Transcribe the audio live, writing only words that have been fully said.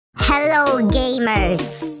Hello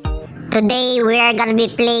gamers! Today we are gonna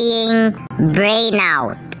be playing Brain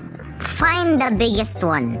Out. Find the biggest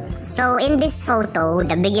one. So in this photo,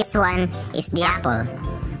 the biggest one is the apple.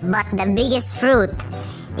 But the biggest fruit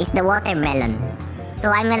is the watermelon.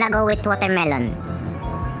 So I'm gonna go with watermelon.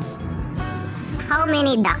 How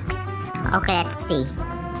many ducks? Okay, let's see.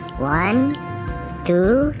 1,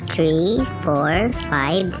 2, 3, 4,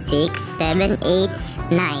 5, 6, 7, 8,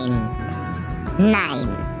 9.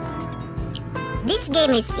 9. This game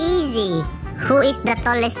is easy. Who is the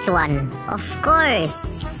tallest one? Of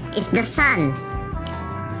course, it's the sun.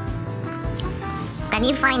 Can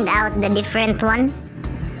you find out the different one?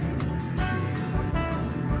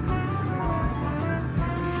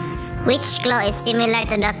 Which claw is similar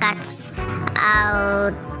to the cat's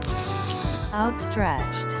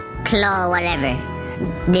outstretched claw, whatever?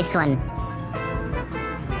 This one.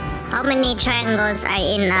 How many triangles are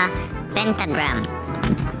in a pentagram?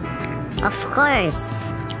 Of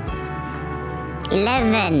course,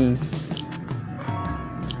 11.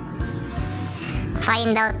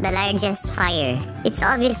 Find out the largest fire. It's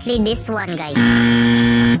obviously this one, guys.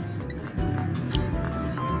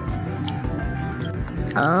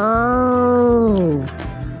 Oh,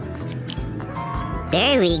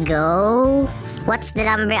 there we go. What's the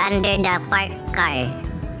number under the parked car?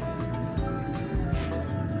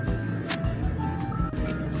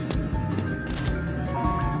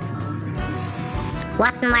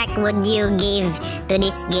 What mark would you give to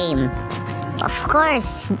this game? Of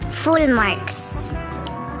course, full marks.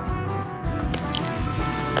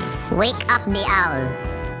 Wake up the owl.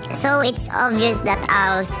 So it's obvious that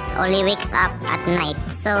owls only wakes up at night.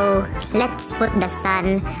 So let's put the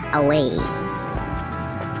sun away.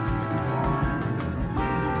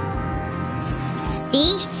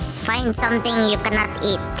 See? Find something you cannot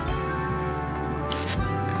eat.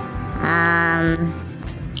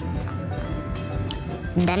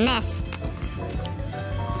 The nest.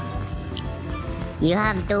 You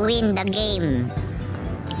have to win the game.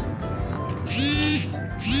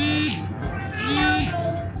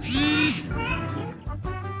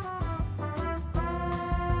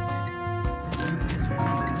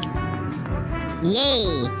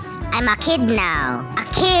 Yay! I'm a kid now. A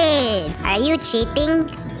kid! Are you cheating?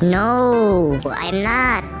 No, I'm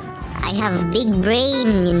not. I have big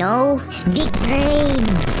brain, you know? Big brain!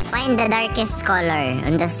 Find the darkest color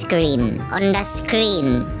on the screen. On the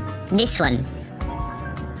screen. This one.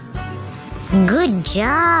 Good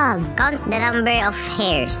job! Count the number of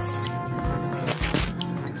hairs.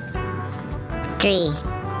 3.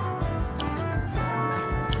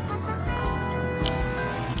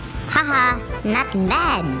 Haha, not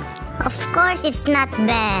bad. Of course it's not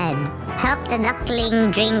bad. Help the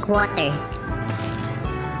duckling drink water.